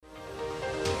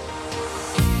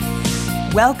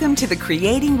Welcome to the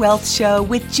Creating Wealth Show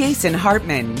with Jason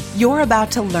Hartman. You're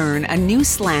about to learn a new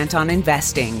slant on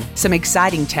investing, some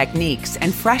exciting techniques,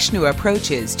 and fresh new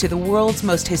approaches to the world's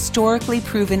most historically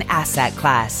proven asset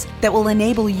class that will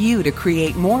enable you to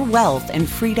create more wealth and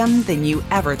freedom than you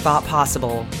ever thought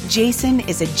possible. Jason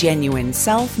is a genuine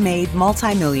self-made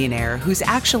multimillionaire who's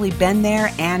actually been there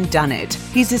and done it.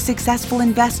 He's a successful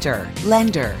investor,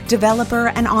 lender, developer,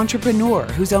 and entrepreneur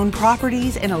who's owned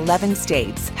properties in 11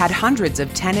 states, had hundreds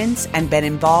of tenants, and been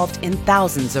involved in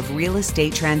thousands of real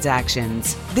estate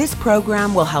transactions. This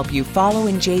program will help you follow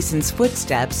in Jason's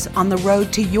footsteps on the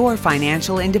road to your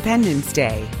financial independence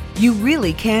day. You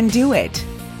really can do it.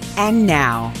 And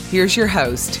now, here's your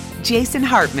host, Jason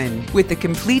Hartman, with the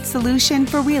complete solution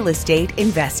for real estate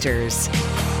investors.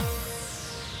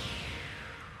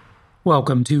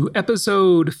 Welcome to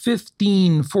episode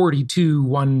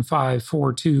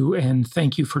 1542-1542, and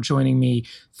thank you for joining me.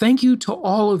 Thank you to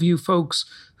all of you folks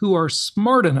who are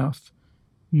smart enough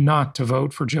not to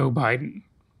vote for Joe Biden.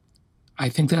 I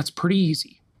think that's pretty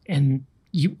easy. And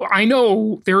I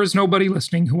know there is nobody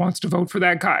listening who wants to vote for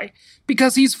that guy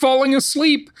because he's falling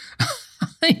asleep.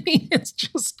 I mean, it's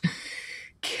just,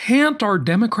 can't our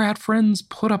Democrat friends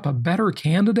put up a better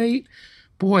candidate?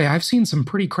 Boy, I've seen some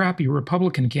pretty crappy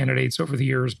Republican candidates over the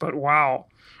years, but wow,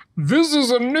 this is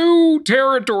a new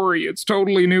territory. It's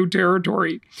totally new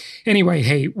territory. Anyway,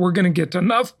 hey, we're going to get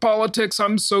enough politics.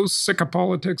 I'm so sick of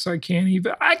politics. I can't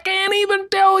even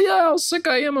tell you how sick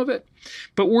I am of it.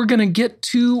 But we're going to get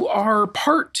to our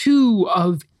part 2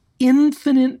 of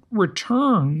infinite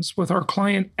returns with our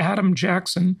client, Adam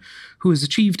Jackson, who has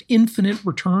achieved infinite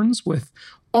returns with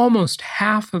almost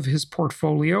half of his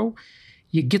portfolio.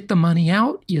 You get the money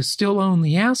out, you still own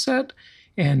the asset,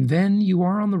 and then you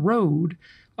are on the road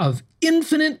of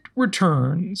infinite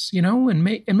returns, and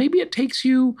maybe it takes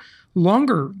you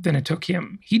longer than it took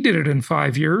him. He did it in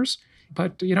 5 years,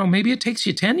 but, maybe it takes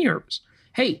you 10 years.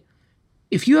 Hey,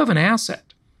 if you have an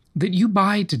asset that you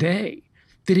buy today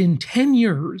that in 10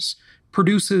 years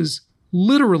produces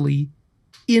literally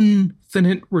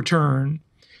infinite return,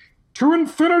 to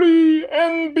infinity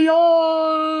and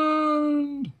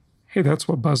beyond. Hey, that's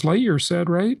what Buzz Lightyear said,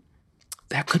 right?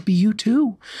 That could be you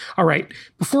too. All right,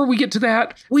 before we get to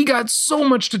that, we got so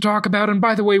much to talk about. And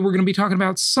by the way, we're going to be talking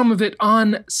about some of it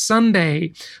on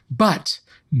Sunday. But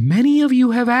many of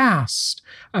you have asked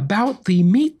about the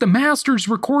Meet the Masters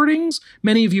recordings.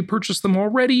 Many of you purchased them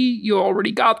already. You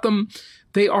already got them.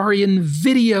 They are in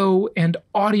video and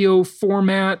audio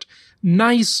format,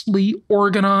 nicely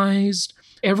organized.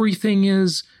 Everything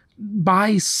is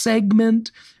by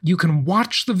segment. You can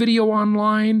watch the video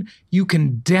online. You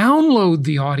can download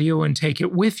the audio and take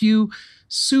it with you.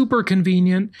 Super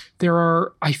convenient. There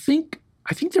are, I think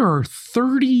there are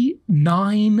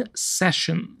 39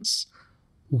 sessions.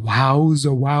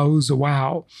 Wowza, wowza,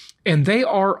 wow. And they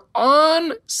are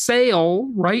on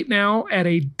sale right now at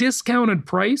a discounted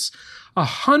price,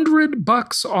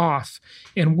 $100 off.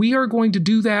 And we are going to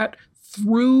do that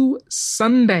through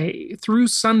Sunday,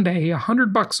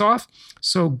 $100 off.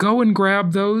 So go and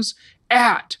grab those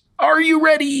at, are you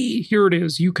ready? Here it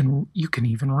is. You can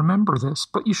even remember this,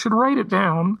 but you should write it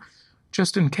down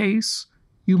just in case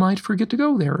you might forget to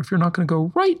go there if you're not going to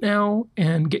go right now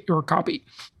and get your copy.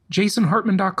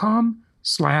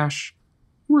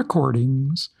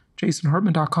 jasonhartman.com/recordings.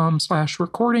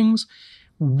 jasonhartman.com/recordings.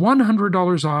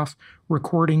 $100 off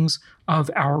recordings of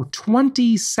our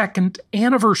 22nd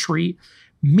anniversary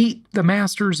Meet the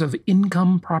Masters of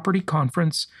Income Property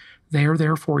Conference. They are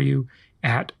there for you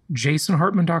at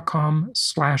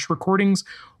jasonhartman.com/recordings.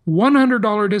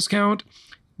 $100 discount.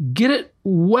 Get it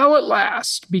while it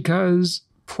lasts because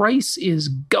price is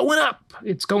going up.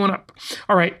 It's going up.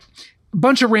 All right. A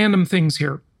bunch of random things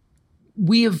here.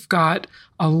 We have got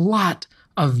a lot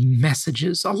of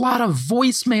messages, a lot of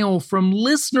voicemail from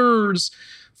listeners,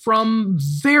 from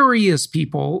various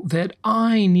people that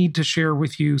I need to share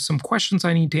with you, some questions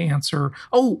I need to answer.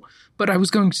 Oh, but I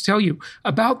was going to tell you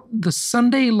about the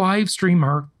Sunday live stream,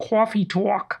 our Coffee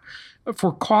Talk.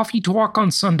 For Coffee Talk on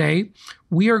Sunday,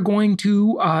 we are going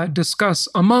to discuss,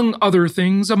 among other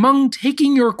things, among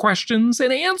taking your questions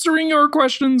and answering your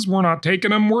questions. We're not taking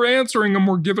them, we're answering them,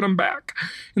 we're giving them back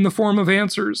in the form of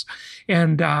answers.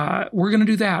 And we're going to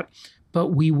do that. But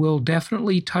we will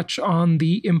definitely touch on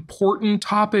the important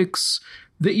topics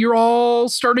that you're all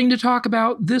starting to talk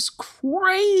about. This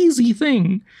crazy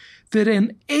thing that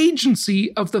an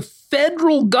agency of the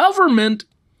federal government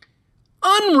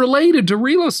unrelated to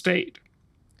real estate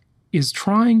is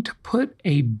trying to put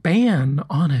a ban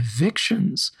on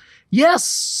evictions.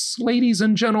 Yes, ladies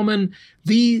and gentlemen,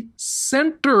 the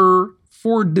Center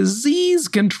for Disease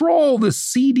Control, the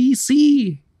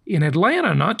CDC in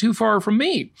Atlanta, not too far from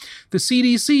me. The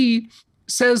CDC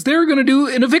says they're going to do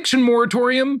an eviction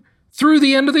moratorium through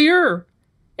the end of the year.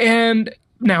 And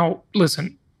now,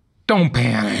 listen, don't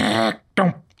panic.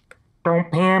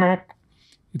 Don't panic.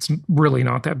 It's really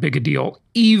not that big a deal,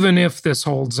 even if this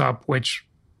holds up, which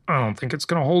I don't think it's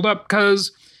going to hold up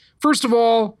because, first of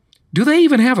all, do they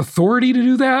even have authority to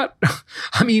do that?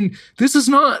 I mean, this is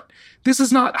not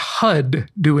HUD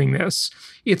doing this.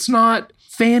 It's not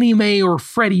Fannie Mae or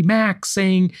Freddie Mac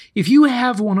saying, if you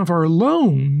have one of our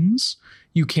loans,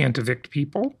 you can't evict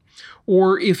people.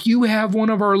 Or if you have one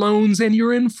of our loans and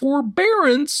you're in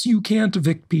forbearance, you can't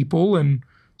evict people and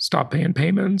stop paying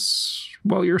payments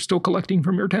while you're still collecting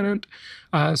from your tenant.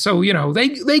 So,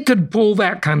 they could pull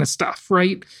that kind of stuff,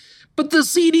 right? But the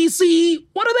CDC,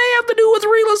 what do they have to do with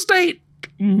real estate?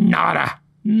 Nada.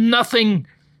 Nothing.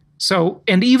 So,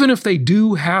 and even if they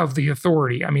do have the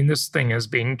authority, I mean, this thing is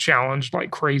being challenged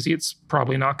like crazy. It's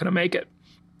probably not going to make it.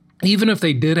 Even if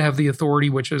they did have the authority,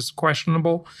 which is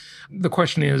questionable, the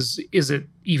question is it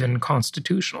even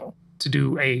constitutional to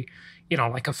do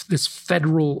this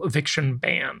federal eviction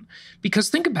ban? Because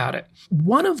think about it.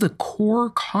 One of the core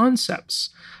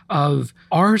concepts of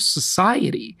our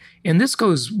society, and this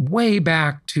goes way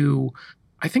back to,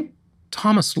 I think,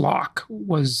 Thomas Locke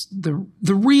was the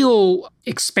real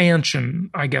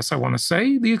expansion, I guess I want to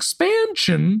say, the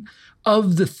expansion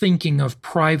of the thinking of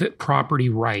private property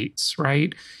rights,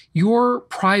 right? Your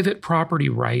private property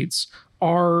rights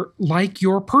are like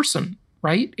your person,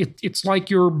 right? It's like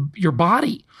your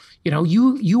body.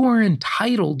 You are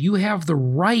entitled, you have the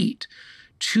right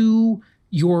to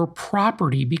your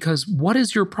property because what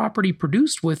is your property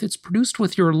produced with? It's produced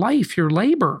with your life, your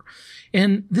labor.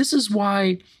 And this is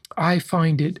why I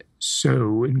find it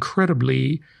so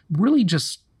incredibly, really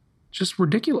just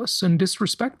ridiculous and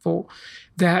disrespectful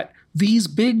that these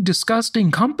big,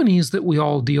 disgusting companies that we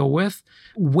all deal with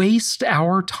waste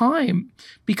our time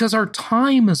because our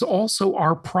time is also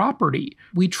our property.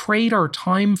 We trade our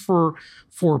time for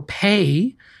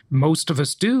pay. Most of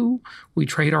us do. We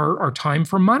trade our time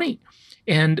for money.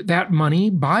 And that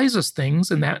money buys us things,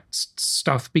 and that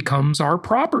stuff becomes our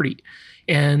property.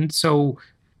 And so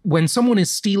when someone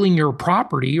is stealing your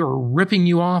property or ripping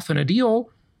you off in a deal,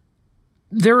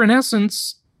 they're in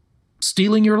essence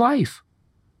stealing your life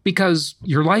because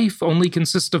your life only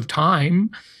consists of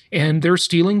time and they're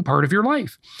stealing part of your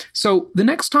life. So the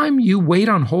next time you wait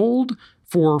on hold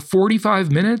for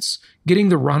 45 minutes getting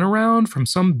the runaround from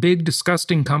some big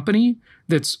disgusting company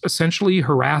that's essentially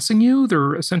harassing you,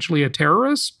 they're essentially a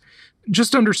terrorist,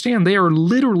 just understand they are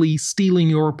literally stealing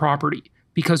your property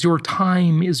because your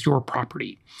time is your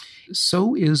property.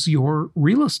 So is your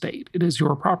real estate. It is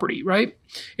your property, right?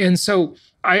 And so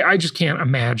I just can't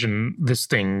imagine this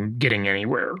thing getting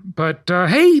anywhere. But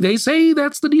hey, they say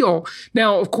that's the deal.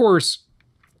 Now, of course,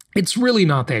 it's really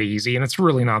not that easy and it's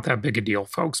really not that big a deal,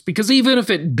 folks, because even if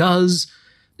it does,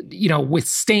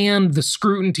 withstand the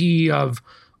scrutiny of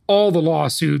all the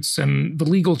lawsuits and the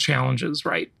legal challenges,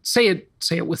 right? Say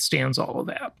it withstands all of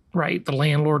that, right? The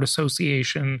Landlord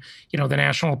Association, the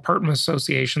National Apartment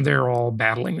Association, they're all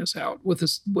battling this out with the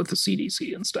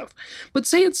CDC and stuff. But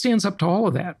say it stands up to all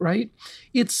of that, right?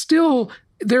 It's still,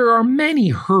 there are many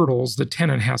hurdles the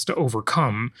tenant has to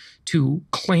overcome to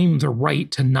claim the right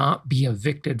to not be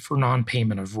evicted for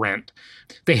non-payment of rent.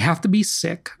 They have to be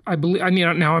sick.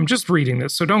 Now I'm just reading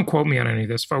this, so don't quote me on any of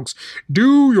this, folks.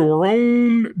 Do your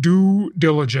own due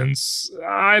diligence.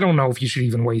 I don't know if you should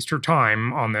even waste your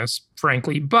time on this,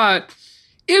 frankly, but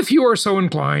if you are so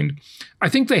inclined, I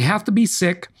think they have to be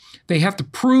sick. They have to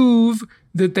prove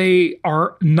that they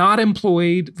are not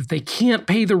employed, that they can't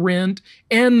pay the rent,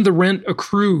 and the rent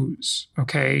accrues,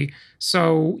 okay?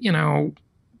 So,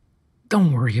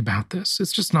 don't worry about this.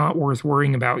 It's just not worth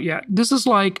worrying about yet. This is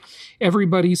like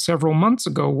everybody several months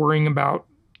ago worrying about,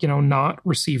 not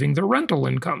receiving their rental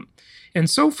income. And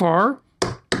so far,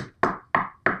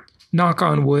 knock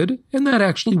on wood, and that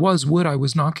actually was wood I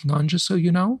was knocking on, just so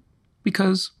you know,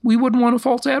 because we wouldn't want to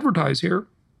false advertise here.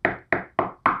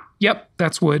 Yep,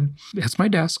 that's wood. That's my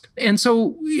desk. And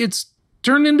so it's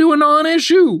turned into a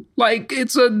non-issue. Like,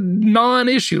 it's a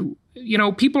non-issue.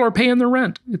 People are paying their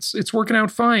rent. It's working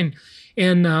out fine.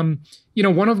 And,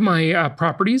 one of my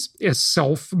properties is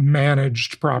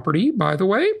self-managed property, by the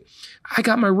way. I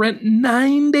got my rent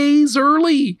 9 days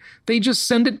early. They just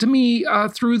send it to me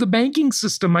through the banking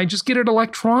system. I just get it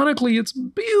electronically. It's a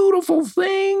beautiful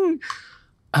thing.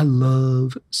 I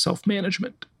love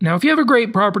self-management. Now, if you have a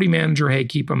great property manager, hey,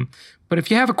 keep them. But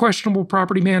if you have a questionable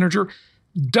property manager,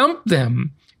 dump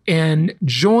them and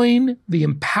join the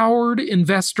Empowered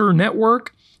Investor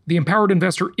Network. the Empowered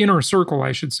Investor Inner Circle,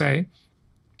 I should say,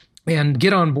 and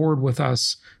get on board with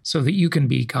us so that you can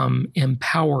become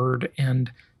empowered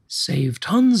and save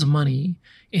tons of money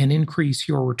and increase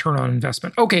your return on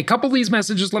investment. Okay, a couple of these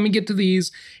messages. Let me get to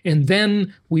these, and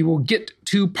then we will get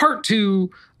to part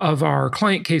 2 of our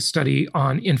client case study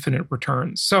on infinite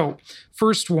returns. So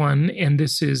first one, and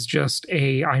this is just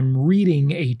I'm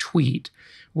reading a tweet,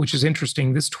 which is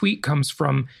interesting. This tweet comes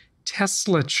from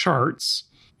Tesla Charts,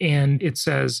 and it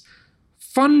says,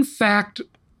 fun fact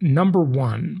number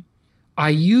 1, I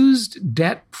used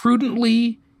debt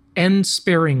prudently and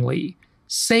sparingly,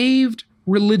 saved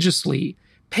religiously,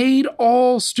 paid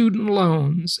all student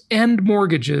loans and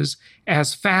mortgages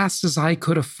as fast as I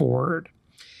could afford,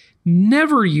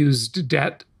 never used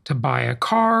debt to buy a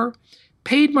car,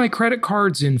 paid my credit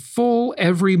cards in full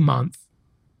every month.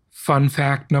 Fun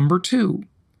fact number 2,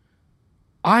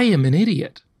 I am an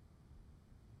idiot.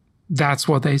 That's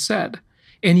what they said.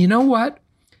 And you know what?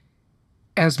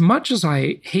 As much as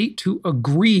I hate to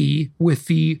agree with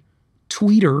the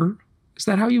tweeter, is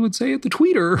that how you would say it? The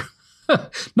tweeter.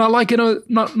 Not like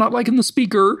in the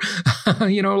speaker,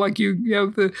 like you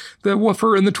have the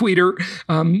woofer and the tweeter,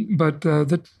 but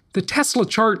the Tesla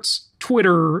Charts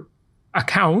Twitter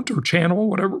account or channel,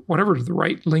 whatever the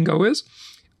right lingo is.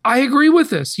 I agree with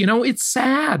this. It's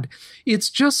sad. It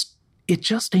just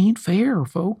ain't fair,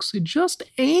 folks. It just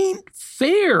ain't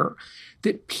fair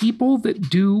that people that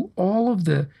do all of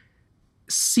the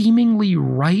seemingly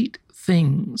right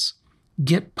things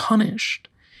get punished.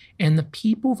 And the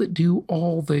people that do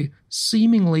all the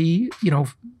seemingly,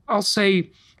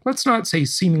 let's not say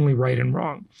seemingly right and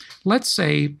wrong. Let's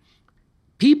say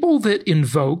people that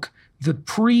invoke the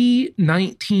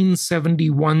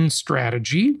pre-1971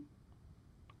 strategy,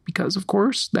 because of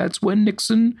course that's when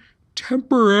Nixon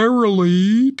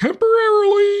temporarily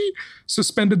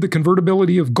suspended the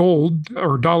convertibility of gold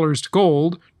or dollars to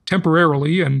gold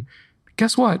temporarily. And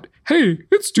guess what? Hey,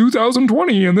 it's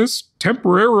 2020 and this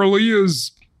temporarily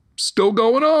is still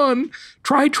going on.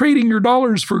 Try trading your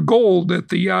dollars for gold at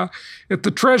the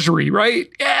Treasury, right?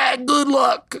 Yeah, good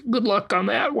luck. Good luck on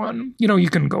that one. You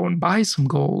can go and buy some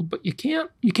gold, but you can't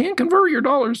convert your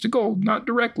dollars to gold, not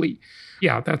directly.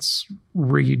 Yeah, that's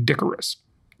ridiculous.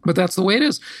 But that's the way it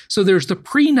is. So there's the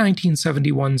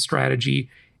pre-1971 strategy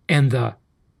and the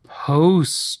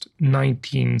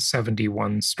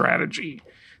post-1971 strategy.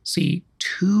 See,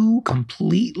 two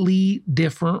completely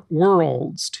different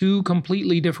worlds.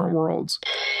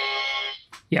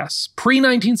 Yes,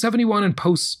 pre-1971 and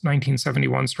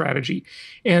post-1971 strategy.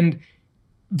 And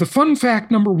the fun fact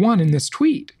number 1 in this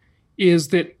tweet is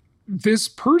that this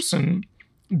person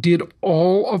did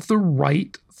all of the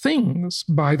right things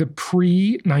by the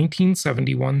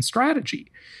pre-1971 strategy.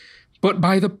 But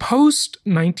by the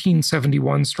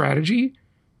post-1971 strategy,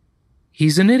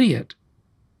 he's an idiot.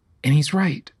 And he's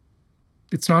right.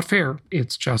 It's not fair.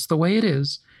 It's just the way it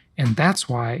is. And that's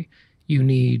why you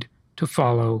need to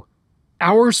follow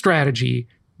our strategy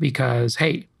because,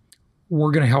 hey,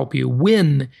 we're going to help you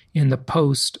win in the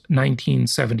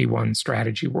post-1971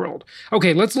 strategy world.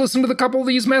 Okay, let's listen to the couple of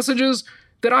these messages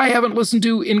that I haven't listened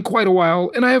to in quite a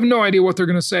while, and I have no idea what they're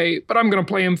going to say, but I'm going to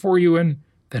play them for you, and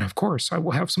then, of course, I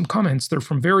will have some comments. They're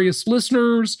from various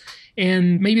listeners,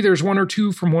 and maybe there's 1 or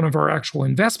 2 from one of our actual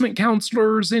investment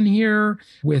counselors in here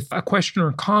with a question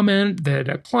or comment that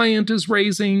a client is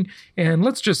raising. And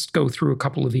let's just go through a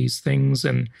couple of these things,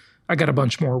 and I got a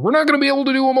bunch more. We're not going to be able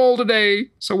to do them all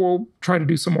today, so we'll try to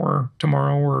do some more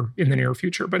tomorrow or in the near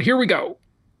future. But here we go.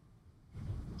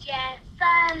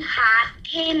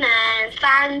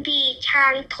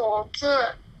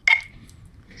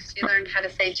 You learned how to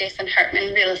say Jason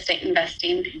Hartman real estate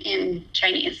investing in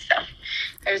Chinese. So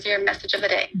there's your message of the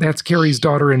day. That's Carrie's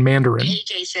daughter in Mandarin. Hey,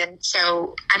 Jason.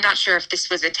 So I'm not sure if this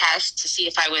was a test to see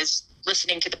if I was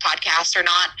listening to the podcast or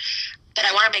not, but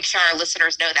I want to make sure our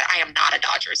listeners know that I am not a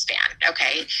Dodgers fan,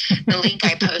 okay? The link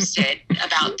I posted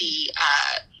about the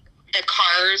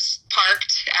cars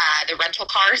parked, the rental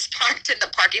cars parked in the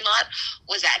parking lot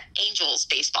was at Angels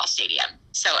Baseball Stadium.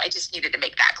 So I just needed to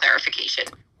make that clarification.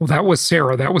 Well, that was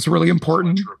Sarah. That was really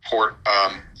important. To report.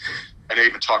 I know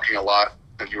you've been talking a lot,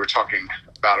 and you were talking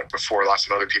about it before. Lots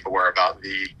of other people were about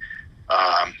the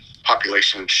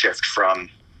population shift from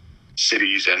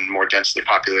cities and more densely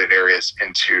populated areas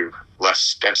into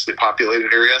less densely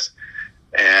populated areas.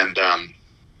 And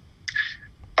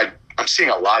I'm seeing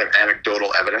a lot of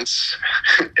anecdotal evidence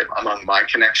among my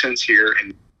connections here.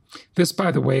 This,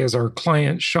 by the way, is our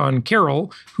client, Sean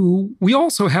Carroll, who we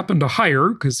also happen to hire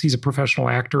because he's a professional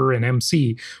actor and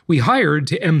MC. We hired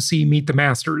to MC Meet the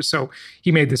Masters. So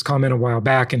he made this comment a while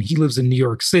back, and he lives in New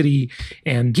York City,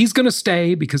 and he's going to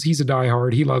stay because he's a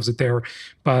diehard. He loves it there.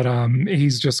 But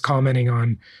he's just commenting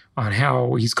on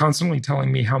how he's constantly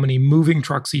telling me how many moving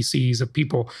trucks he sees of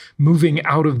people moving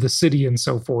out of the city and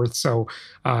so forth. So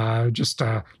just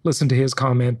listen to his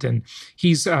comment. And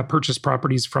he's purchased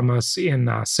properties from us in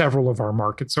several of our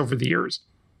markets over the years.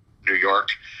 New York,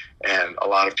 and a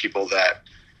lot of people that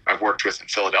I've worked with in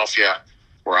Philadelphia,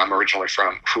 where I'm originally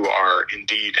from, who are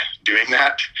indeed doing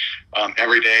that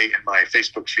every day in my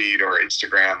Facebook feed or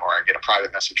Instagram, or I get a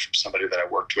private message from somebody that I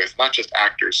worked with, not just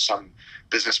actors, some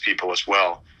business people as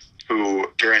well, who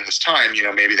during this time,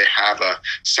 maybe they have a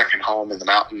second home in the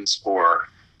mountains, or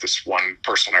this one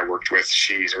person I worked with,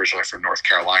 she's originally from North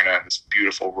Carolina, in this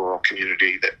beautiful rural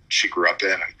community that she grew up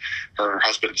in. And her and her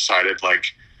husband decided, like,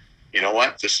 you know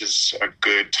what, this is a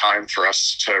good time for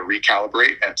us to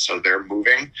recalibrate. And so they're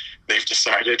moving. They've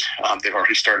decided, they've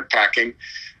already started packing.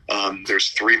 There's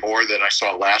 3 more that I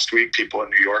saw last week, people in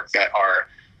New York that are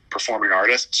performing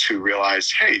artists who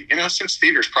realized, hey, since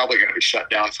theater's probably going to be shut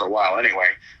down for a while anyway,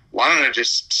 why don't I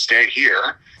just stay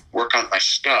here, work on my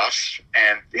stuff?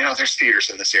 And, there's theaters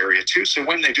in this area too. So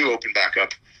when they do open back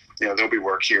up, there'll be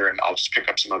work here, and I'll just pick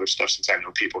up some other stuff since I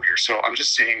know people here. So I'm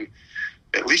just seeing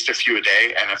at least a few a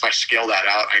day. And if I scale that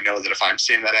out, I know that if I'm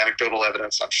seeing that anecdotal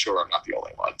evidence, I'm sure I'm not the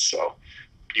only one. So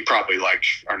you probably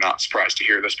are not surprised to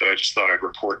hear this, but I just thought I'd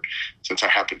report, since I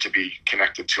happen to be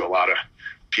connected to a lot of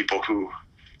people who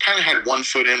kind of had one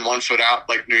foot in, one foot out,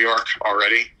 like New York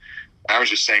already. I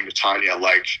was just saying to Tanya,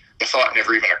 the thought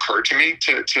never even occurred to me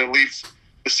to leave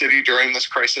the city during this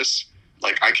crisis.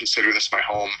 I consider this my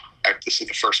home. This is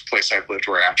the first place I've lived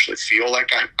where I actually feel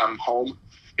like I'm home.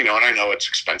 And I know it's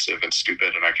expensive and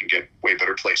stupid, and I can get way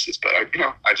better places, but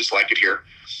I just like it here.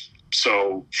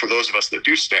 So for those of us that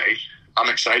do stay, I'm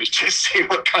excited to see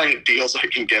what kind of deals I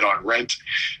can get on rent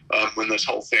when this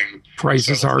whole thing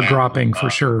prices are dropping for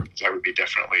sure. I would be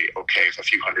definitely okay if a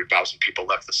few 100,000 people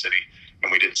left the city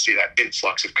and we didn't see that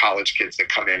influx of college kids that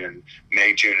come in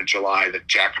May, June, and July that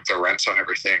jack up their rents on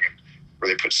everything, and where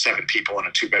they put 7 people in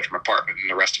a 2-bedroom apartment and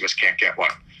the rest of us can't get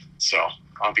one. So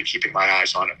I'll be keeping my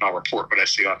eyes on it, and I'll report what I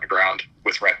see on the ground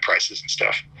with rent prices and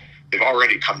stuff. They've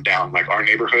already come down. Like our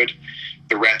neighborhood,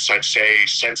 the rents, I'd say,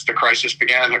 since the crisis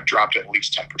began, have dropped at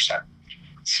least 10%.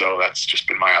 So that's just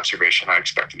been my observation. I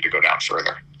expect them to go down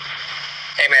further.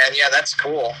 Hey, man, yeah, that's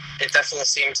cool. It definitely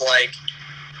seems like...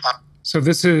 So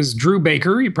this is Drew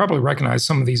Baker. You probably recognize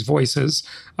some of these voices.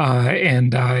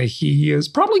 And he is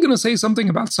probably going to say something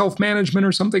about self-management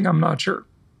or something. I'm not sure.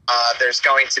 There's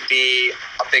going to be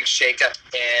a big shakeup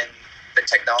in the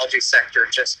technology sector,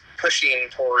 just pushing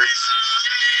towards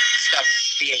stuff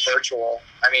being virtual.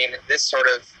 I mean, this sort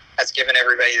of has given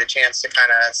everybody the chance to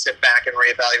kind of sit back and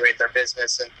reevaluate their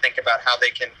business and think about how they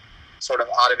can sort of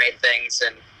automate things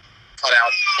and cut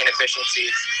out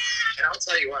inefficiencies. And I'll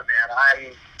tell you what, man,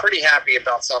 I'm pretty happy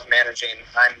about self-managing.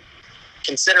 I'm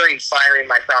considering firing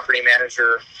my property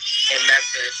manager in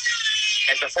Memphis.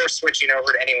 And before switching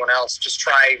over to anyone else, just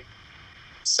try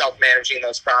self-managing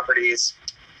those properties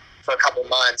for a couple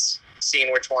months,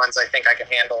 seeing which ones I think I can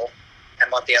handle,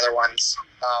 and let the other ones.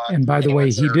 And by the way,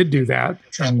 he did do that,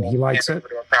 and he likes it.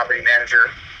 To a property manager,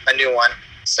 a new one.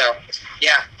 So,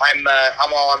 yeah,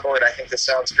 I'm all on board. I think this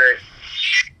sounds great.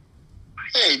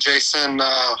 Hey, Jason.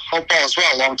 Hope all is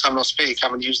well. Long time no speak.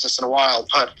 Haven't used this in a while,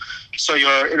 but saw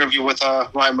your interview with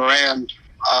Ryan Moran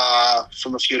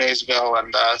from a few days ago,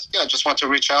 and just want to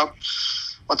reach out.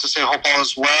 Want to say hope all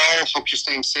is well. Hope you're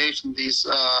staying safe in these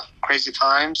crazy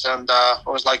times, and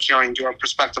always like hearing your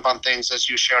perspective on things as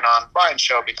you shared on Ryan's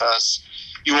show, because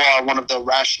you are one of the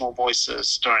rational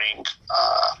voices during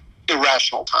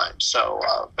irrational times. So,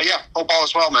 but yeah, hope all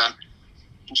is well, man.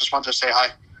 Just wanted to say hi.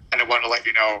 And I want to let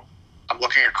you know, I'm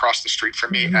looking across the street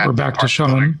from me. We're back to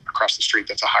Sean. Across the street,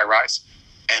 that's a high-rise,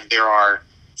 and there are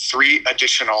 3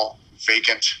 additional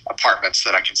vacant apartments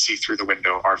that I can see through the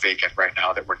window are vacant right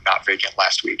now that were not vacant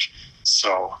last week.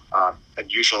 So,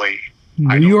 and usually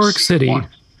New York City. One.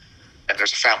 And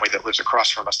there's a family that lives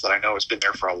across from us that I know has been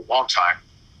there for a long time,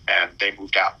 and they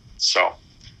moved out. So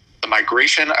the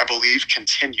migration, I believe,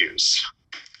 continues.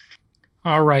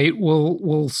 All right,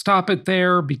 we'll stop it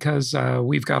there because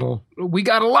we got a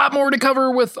lot more to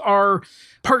cover with our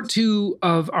part 2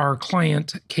 of our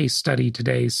client case study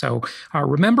today. So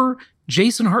remember,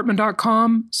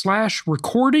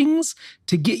 jasonhartman.com/recordings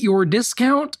to get your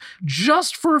discount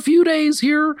just for a few days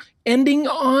here, ending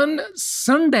on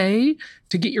Sunday,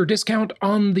 to get your discount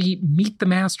on the Meet the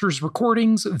Masters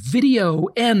recordings, video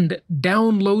and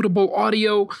downloadable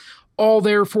audio. All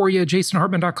there for you,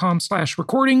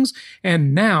 jasonhartman.com/recordings.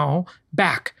 And now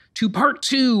back to part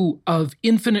 2 of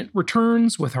Infinite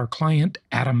Returns with our client,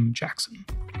 Adam Jackson.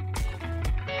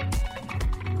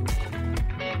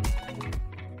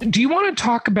 Do you want to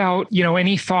talk about,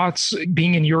 any thoughts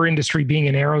being in your industry, being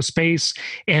in aerospace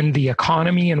and the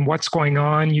economy and what's going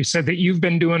on? You said that you've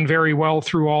been doing very well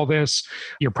through all this.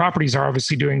 Your properties are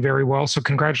obviously doing very well. So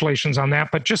congratulations on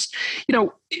that. But just,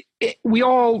 we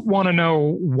all want to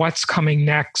know what's coming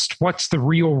next. What's the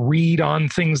real read on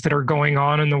things that are going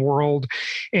on in the world?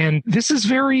 And this is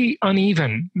very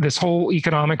uneven, this whole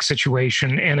economic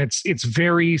situation. And it's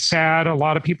very sad. A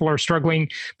lot of people are struggling,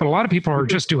 but a lot of people are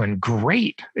just doing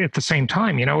great at the same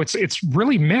time. It's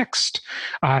really mixed.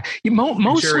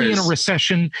 Mostly in a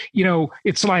recession,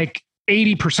 it's like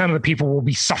 80% of the people will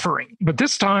be suffering. But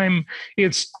this time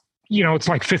it's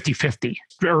like 50-50,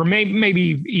 or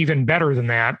maybe even better than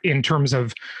that in terms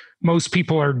of most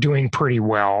people are doing pretty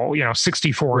well,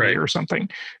 60-40 or something.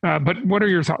 But what are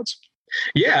your thoughts?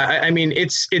 Yeah, I mean,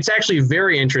 it's actually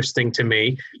very interesting to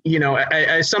me.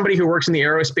 As somebody who works in the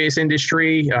aerospace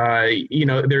industry,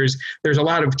 there's a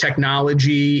lot of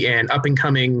technology and up and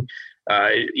coming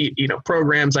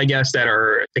programs, I guess, that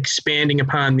are expanding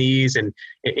upon these, and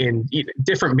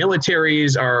different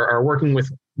militaries are working with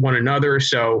one another.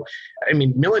 So, I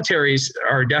mean, militaries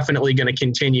are definitely going to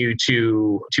continue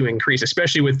to increase,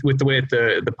 especially with the way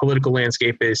the political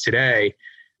landscape is today.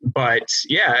 But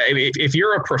yeah, if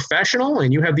you're a professional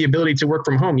and you have the ability to work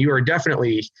from home, you are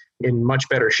definitely in much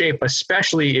better shape,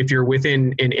 especially if you're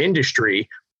within an industry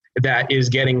that is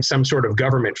getting some sort of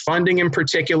government funding in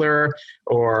particular,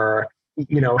 or,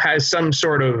 has some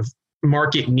sort of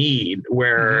market need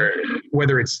where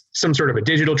whether it's some sort of a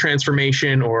digital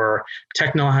transformation or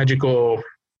technological,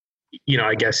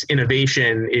 I guess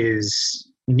innovation is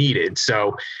needed.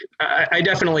 So I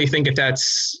definitely think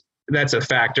that's a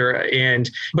factor.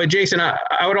 But Jason,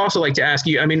 I would also like to ask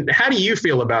you, I mean, how do you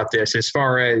feel about this as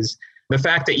far as the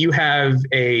fact that you have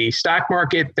a stock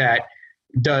market that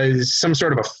does some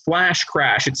sort of a flash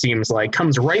crash, it seems like,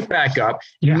 comes right back up,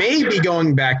 maybe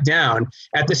going back down.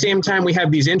 At the same time, we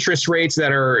have these interest rates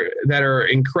that are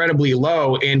incredibly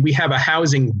low, and we have a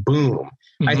housing boom.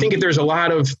 Mm-hmm. I think that there's a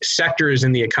lot of sectors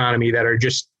in the economy that are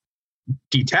just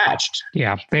detached.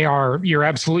 Yeah, they are. You're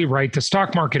absolutely right. The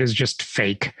stock market is just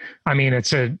fake. I mean,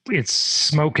 it's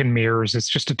smoke and mirrors. It's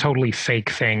just a totally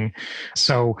fake thing.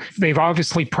 So they've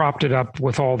obviously propped it up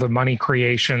with all the money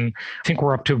creation. I think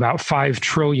we're up to about $5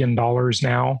 trillion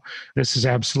now. This is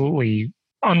absolutely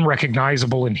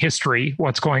unrecognizable in history,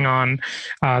 what's going on.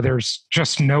 There's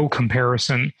just no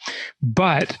comparison.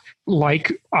 But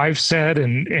like I've said,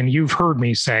 and you've heard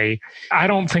me say, I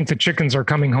don't think the chickens are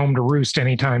coming home to roost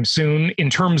anytime soon in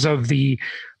terms of the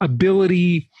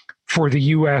ability for the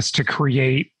U.S. to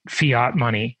create fiat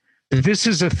money. This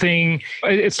is a thing.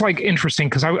 It's like interesting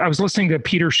because I was listening to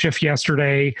Peter Schiff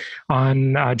yesterday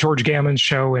on George Gammon's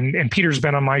show, and Peter's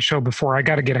been on my show before. I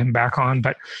got to get him back on,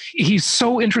 but he's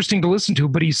so interesting to listen to,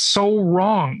 but he's so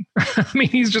wrong. I mean,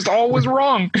 he's just always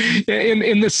wrong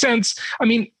in the sense, I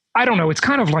mean, I don't know. It's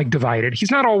kind of like divided.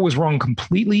 He's not always wrong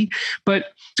completely, but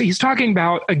he's talking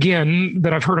about, again,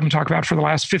 that I've heard him talk about for the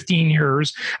last 15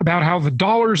 years, about how the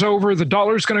dollar's over, the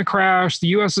dollar's going to crash, the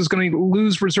U.S. is going to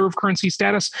lose reserve currency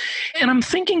status. And I'm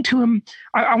thinking to him,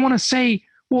 I want to say,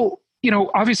 well,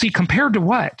 obviously compared to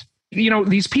what?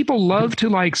 These people love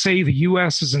to say the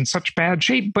U.S. is in such bad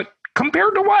shape, but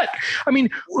compared to what? I mean,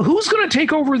 who's going to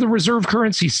take over the reserve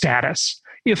currency status?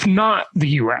 If not the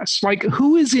U.S.,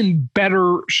 who is in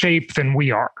better shape than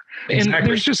we are?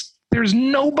 Exactly. And there's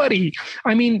nobody.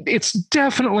 I mean, it's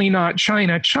definitely not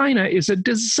China. China is a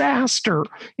disaster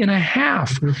and a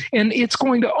half, and it's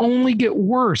going to only get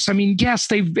worse. I mean, yes,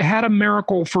 they've had a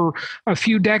miracle for a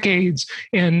few decades,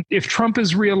 and if Trump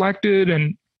is reelected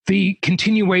and the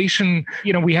continuation,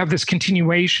 we have this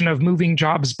continuation of moving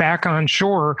jobs back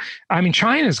onshore. I mean,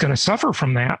 China is going to suffer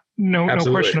from that. No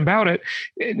question about it.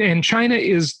 And China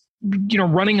is,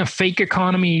 running a fake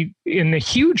economy in a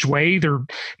huge way. They're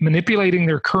manipulating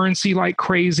their currency like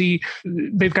crazy.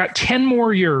 They've got 10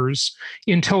 more years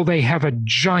until they have a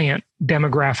giant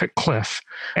demographic cliff,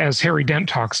 as Harry Dent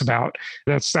talks about.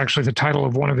 That's actually the title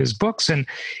of one of his books. And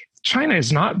China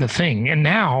is not the thing. And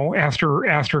now after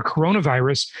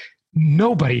coronavirus,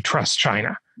 nobody trusts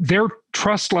China. Their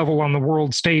trust level on the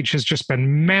world stage has just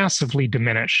been massively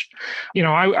diminished.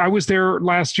 I was there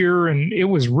last year and it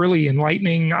was really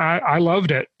enlightening. I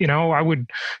loved it. I would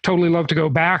totally love to go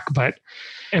back,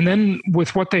 and then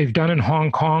with what they've done in Hong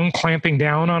Kong, clamping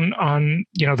down on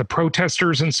the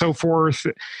protesters and so forth,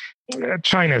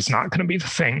 China is not going to be the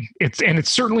thing.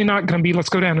 It's certainly not going to be. Let's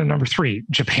go down to number 3.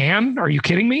 Japan? Are you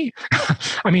kidding me?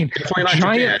 I mean,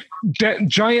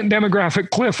 giant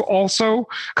demographic cliff. Also,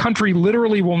 country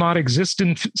literally will not exist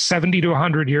in 70 to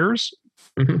 100 years.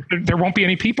 Mm-hmm. There won't be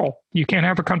any people. You can't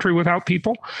have a country without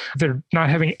people. They're not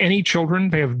having any children.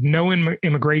 They have no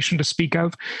immigration to speak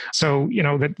of. So,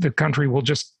 the country will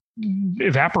just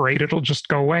evaporate. It'll just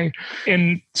go away.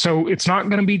 And so it's not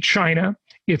going to be China.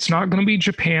 It's not going to be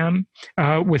Japan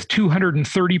with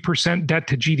 230% debt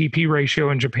to GDP ratio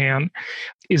in Japan.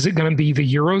 Is it going to be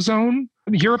the Eurozone?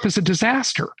 Europe is a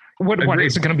disaster. What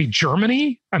is it going to be?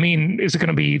 Germany? I mean, is it going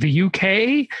to be the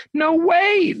UK? No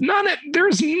way.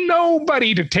 There's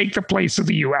nobody to take the place of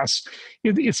the US.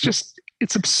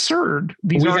 It's absurd.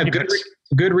 These arguments.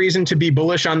 Have good reason to be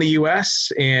bullish on the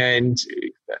US and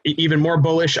even more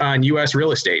bullish on US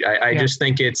real estate. I just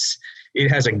think it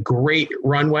has a great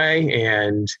runway,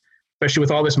 and especially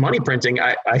with all this money printing,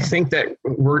 I think that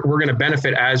we're going to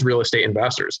benefit as real estate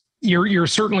investors. You're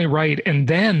certainly right.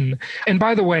 And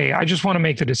by the way, I just want to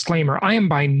make the disclaimer. I am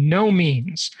by no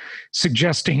means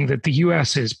suggesting that the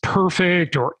U.S. is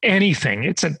perfect or anything.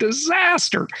 It's a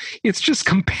disaster. It's just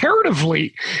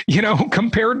comparatively,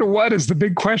 compared to what is the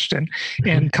big question.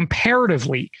 And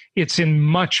comparatively, it's in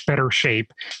much better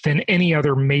shape than any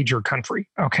other major country.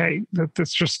 Okay.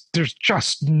 There's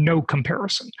just no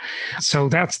comparison. So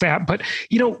that's that. But,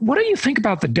 what do you think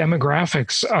about the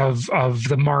demographics of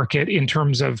the market in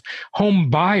terms of home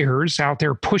buyers out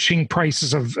there pushing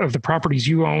prices of the properties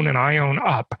you own and I own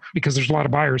up, because there's a lot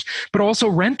of buyers, but also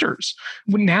renters?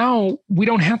 Now we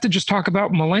don't have to just talk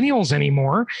about millennials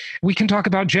anymore. We can talk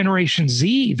about Generation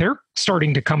Z. They're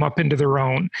starting to come up into their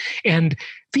own. And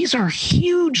these are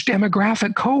huge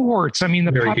demographic cohorts. I mean,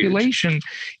 the population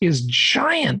is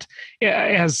giant.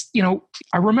 As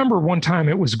I remember one time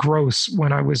it was gross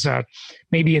when I was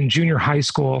maybe in junior high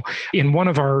school. In one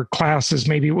of our classes,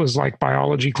 maybe it was like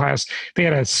biology class, they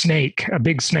had a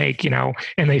big snake,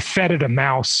 and they fed it a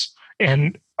mouse.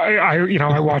 And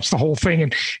I watched the whole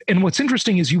thing. And what's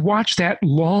interesting is you watch that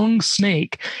long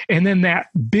snake and then that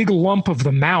big lump of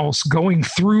the mouse going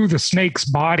through the snake's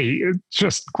body. It's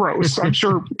just gross. I'm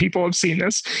sure people have seen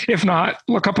this. If not,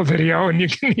 look up a video and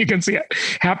you can see it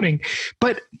happening.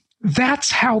 But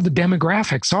that's how the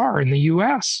demographics are in the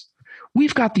US.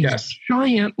 We've got these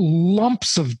giant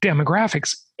lumps of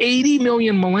demographics, 80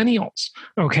 million millennials,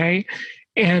 okay?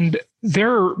 And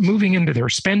they're moving into their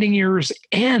spending years,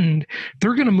 and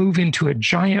they're going to move into a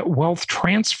giant wealth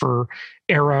transfer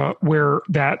era where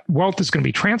that wealth is going to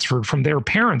be transferred from their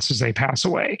parents as they pass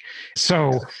away.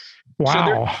 So,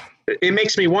 wow. It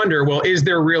makes me wonder, well, is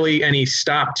there really any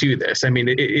stop to this? I mean,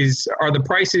 are the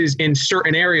prices in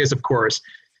certain areas, of course,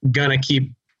 going to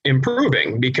keep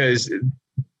improving? Because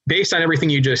based on everything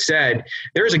you just said,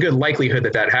 there's a good likelihood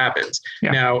that happens.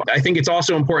 Yeah. Now, I think it's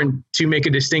also important to make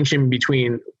a distinction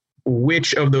between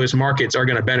which of those markets are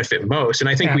going to benefit most. And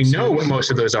I think we know what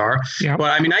most of those are. Yep.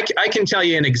 But I mean, I can tell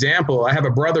you an example. I have a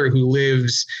brother who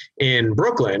lives in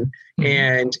Brooklyn,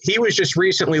 and he was just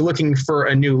recently looking for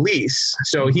a new lease.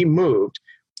 So he moved.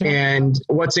 And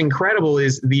what's incredible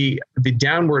is the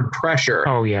downward pressure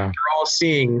you're all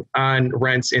seeing on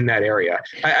rents in that area.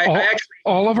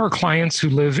 All of our clients who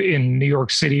live in New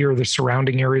York City or the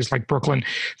surrounding areas like Brooklyn,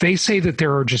 they say that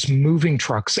there are just moving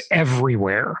trucks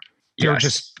everywhere. They're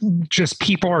just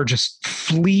people are just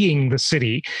fleeing the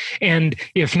city. And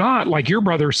if not, like your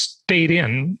brother stayed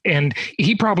in and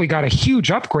he probably got a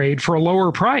huge upgrade for a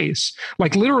lower price.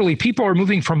 Like literally people are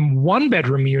moving from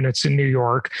 1-bedroom units in New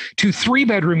York to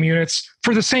 3-bedroom units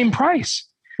for the same price.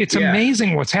 It's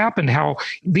amazing what's happened, how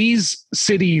these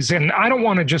cities, and I don't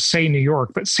want to just say New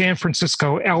York, but San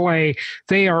Francisco, LA,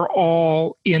 they are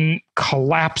all in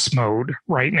collapse mode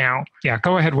right now. Yeah,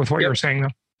 go ahead with what you're saying though.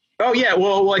 Oh, yeah.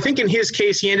 Well, I think in his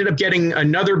case, he ended up getting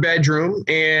another bedroom,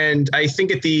 and I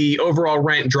think the overall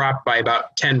rent dropped by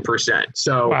about 10%.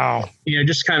 So,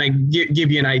 just kind of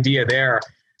give you an idea there.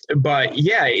 But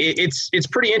yeah, it's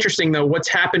pretty interesting, though, what's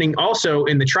happening also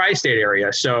in the tri-state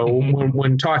area. So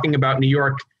when talking about New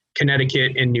York,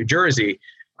 Connecticut, and New Jersey,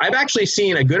 I've actually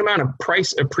seen a good amount of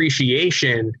price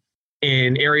appreciation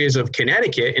in areas of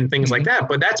Connecticut and things like that.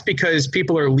 But that's because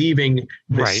people are leaving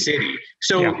the city.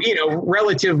 So,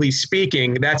 relatively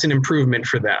speaking, that's an improvement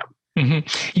for them.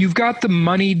 You've got the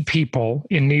moneyed people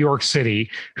in New York City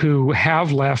who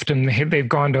have left and they've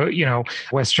gone to,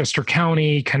 Westchester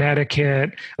County,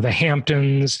 Connecticut, the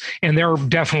Hamptons, and they're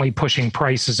definitely pushing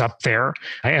prices up there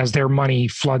as their money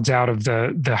floods out of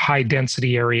the high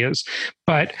density areas.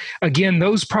 But again,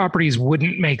 those properties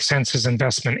wouldn't make sense as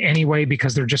investment anyway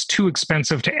because they're just too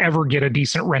expensive to ever get a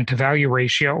decent rent to value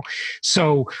ratio.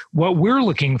 So what we're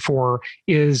looking for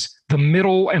is the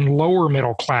middle and lower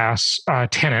middle class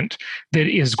tenant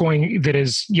there's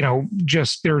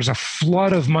a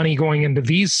flood of money going into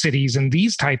these cities and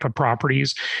these type of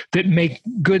properties that make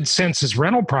good sense as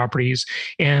rental properties.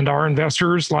 And our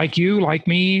investors like you, like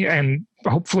me, and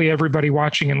hopefully everybody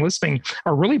watching and listening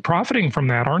are really profiting from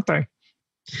that, aren't they?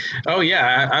 Oh,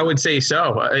 yeah, I would say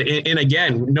so. And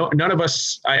again, none of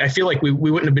us, I feel like we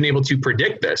wouldn't have been able to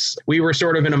predict this. We were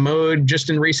sort of in a mode just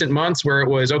in recent months where it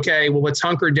was, okay, well, let's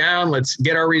hunker down, let's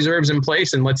get our reserves in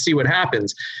place and let's see what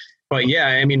happens. But yeah,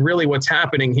 I mean, really what's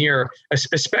happening here,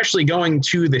 especially going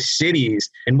to the cities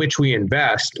in which we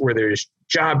invest, where there's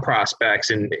job prospects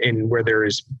and where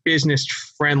there's business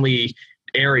friendly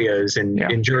areas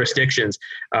and jurisdictions.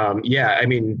 I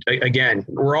mean, again,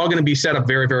 we're all going to be set up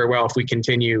very, very well if we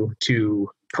continue to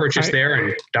purchase there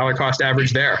and dollar cost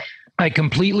average there. I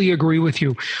completely agree with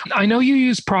you. I know you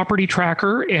use Property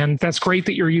Tracker, and that's great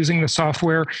that you're using the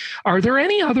software. Are there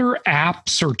any other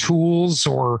apps or tools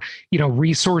or,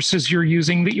 resources you're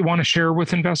using that you want to share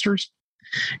with investors?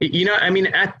 I mean,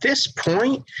 at this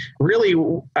point, really,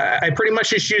 I pretty much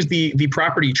just use the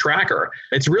Property Tracker.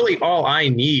 It's really all I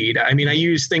need. I mean, I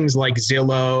use things like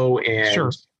Zillow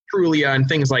and Trulia and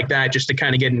things like that just to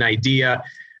kind of get an idea.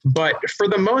 But for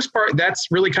the most part, that's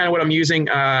really kind of what I'm using.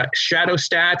 Shadow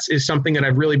Stats is something that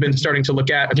I've really been starting to look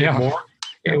at a bit more,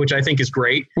 which I think is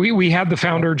great. We had the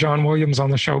founder, John Williams, on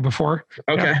the show before.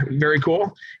 Okay, very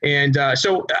cool. And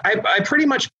so I pretty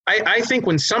much, I think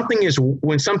when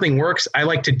something works, I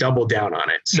like to double down on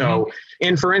it. So,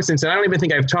 and for instance, and I don't even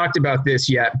think I've talked about this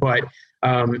yet, but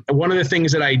one of the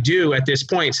things that I do at this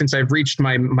point, since I've reached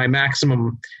my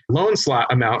maximum loan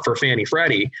slot amount for Fannie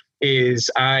Freddie, is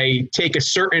I take a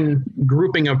certain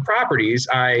grouping of properties,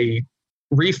 I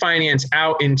refinance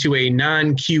out into a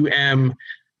non-QM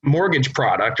mortgage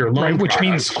product or loan which product.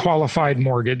 Means qualified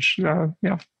mortgage. Go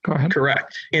ahead.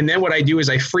 Correct. And then what I do is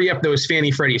I free up those Fannie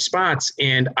Freddie spots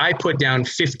and I put down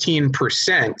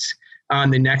 15% on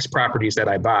the next properties that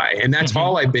I buy. And that's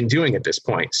all I've been doing at this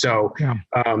point. So,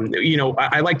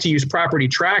 I like to use Property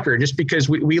Tracker just because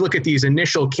we look at these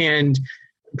initial canned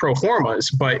pro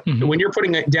formas, but when you're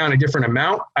putting it down a different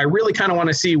amount, I really kind of want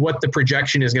to see what the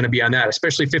projection is going to be on that,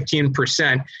 especially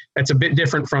 15%. That's a bit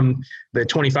different from the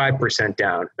 25%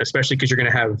 down, especially because you're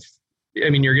going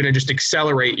to just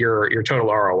accelerate your total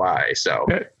ROI. So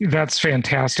that's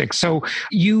fantastic. So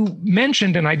you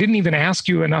mentioned, and I didn't even ask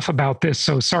you enough about this,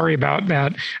 so sorry about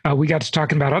that. We got to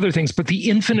talking about other things, but the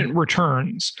infinite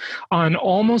returns on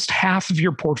almost half of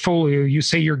your portfolio, you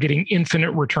say you're getting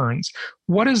infinite returns.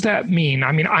 What does that mean?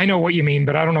 I mean, I know what you mean,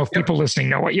 but I don't know if people listening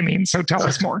know what you mean. So tell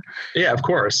us more. Yeah, of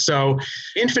course. So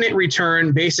infinite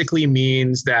return basically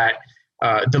means that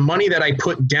the money that I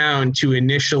put down to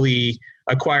initially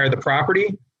acquire the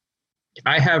property,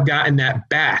 I have gotten that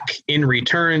back in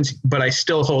returns, but I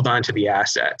still hold on to the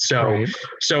asset. So,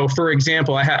 So for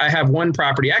example, I have one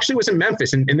property, actually it was in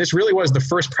Memphis, and this really was the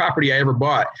first property I ever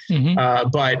bought.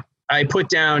 But I put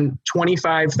down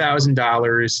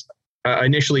 $25,000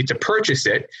 initially to purchase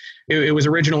it. It was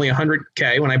originally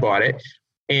 $100K when I bought it,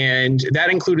 and that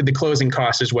included the closing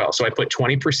costs as well. So I put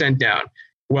 20% down.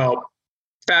 Well,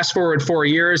 fast forward 4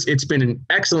 years, it's been an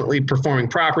excellently performing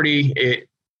property.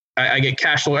 I get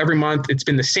cash flow every month. It's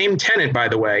been the same tenant, by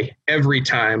the way, every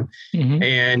time.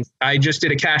 And I just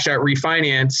did a cash out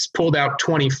refinance, pulled out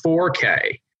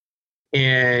 $24K,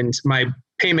 and my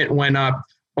payment went up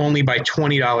only by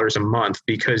 $20 a month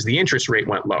because the interest rate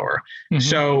went lower.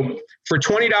 So for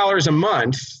 $20 a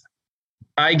month,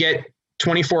 I get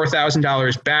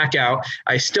 $24,000 back out.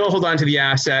 I still hold on to the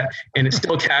asset, and it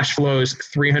still cash flows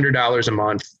 $300 a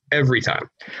month every time.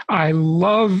 I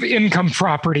love income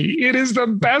property. It is the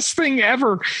best thing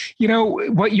ever.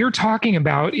 What you're talking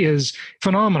about is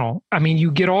phenomenal. I mean,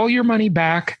 you get all your money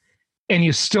back and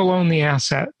you still own the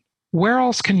asset. Where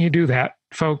else can you do that,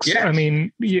 folks? Yeah. I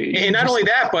mean, and not only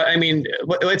that, but I mean,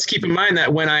 let's keep in mind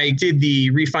that when I did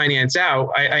the refinance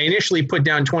out, I initially put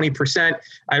down 20%.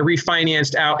 I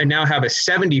refinanced out and now have a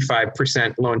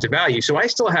 75% loan to value. So I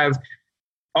still have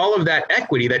all of that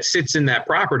equity that sits in that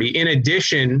property in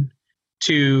addition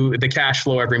to the cash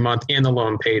flow every month and the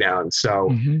loan pay down.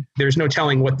 So there's no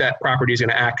telling what that property is going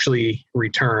to actually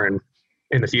return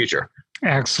in the future.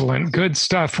 Excellent. Good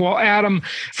stuff. Well, Adam,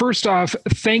 first off,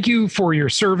 thank you for your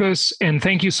service, and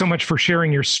thank you so much for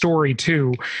sharing your story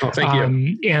too. Oh, thank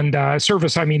you. And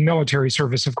service, I mean military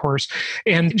service, of course.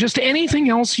 And just anything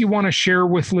else you want to share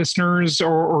with listeners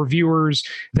or viewers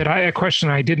a question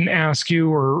I didn't ask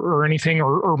you or anything,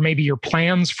 or maybe your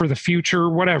plans for the future,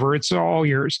 whatever. It's all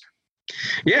yours.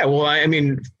 Yeah, well, I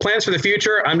mean, plans for the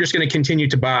future, I'm just going to continue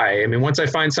to buy. I mean, once I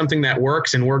find something that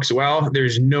works and works well,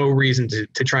 there's no reason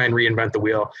to try and reinvent the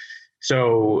wheel.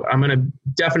 So I'm going to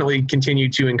definitely continue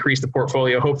to increase the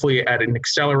portfolio, hopefully at an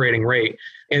accelerating rate.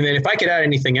 And then if I could add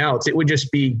anything else, it would just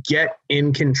be get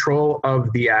in control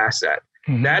of the asset.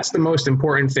 Mm-hmm. That's the most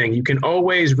important thing. You can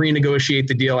always renegotiate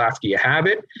the deal after you have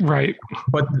it. Right.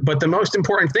 But the most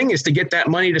important thing is to get that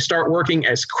money to start working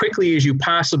as quickly as you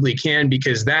possibly can,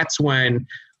 because that's when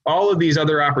all of these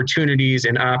other opportunities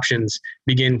and options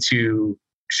begin to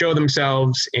show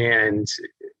themselves and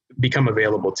become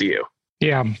available to you.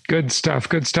 Yeah, good stuff.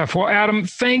 Good stuff. Well, Adam,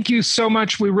 thank you so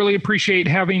much. We really appreciate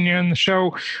having you on the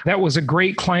show. That was a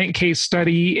great client case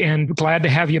study, and glad to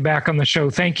have you back on the show.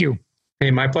 Thank you. Hey,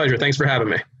 my pleasure. Thanks for having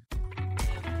me.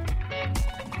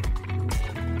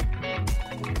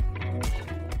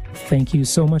 Thank you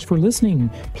so much for listening.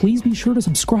 Please be sure to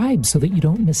subscribe so that you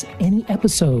don't miss any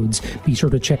episodes. Be sure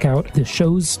to check out the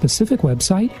show's specific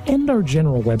website and our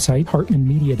general website,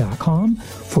 hartmanmedia.com,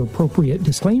 for appropriate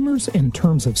disclaimers and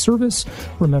terms of service.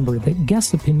 Remember that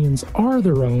guest opinions are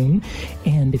their own,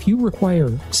 and if you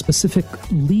require specific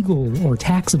legal or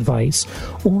tax advice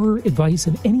or advice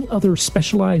in any other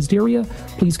specialized area,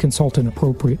 please consult an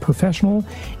appropriate professional.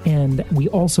 And we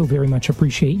also very much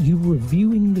appreciate you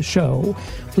reviewing the show.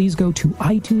 Please go to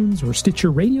iTunes or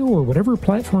Stitcher Radio or whatever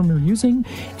platform you're using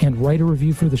and write a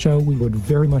review for the show. We would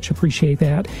very much appreciate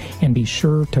that. And be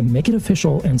sure to make it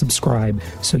official and subscribe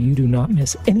so you do not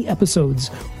miss any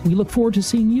episodes. We look forward to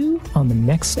seeing you on the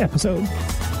next episode.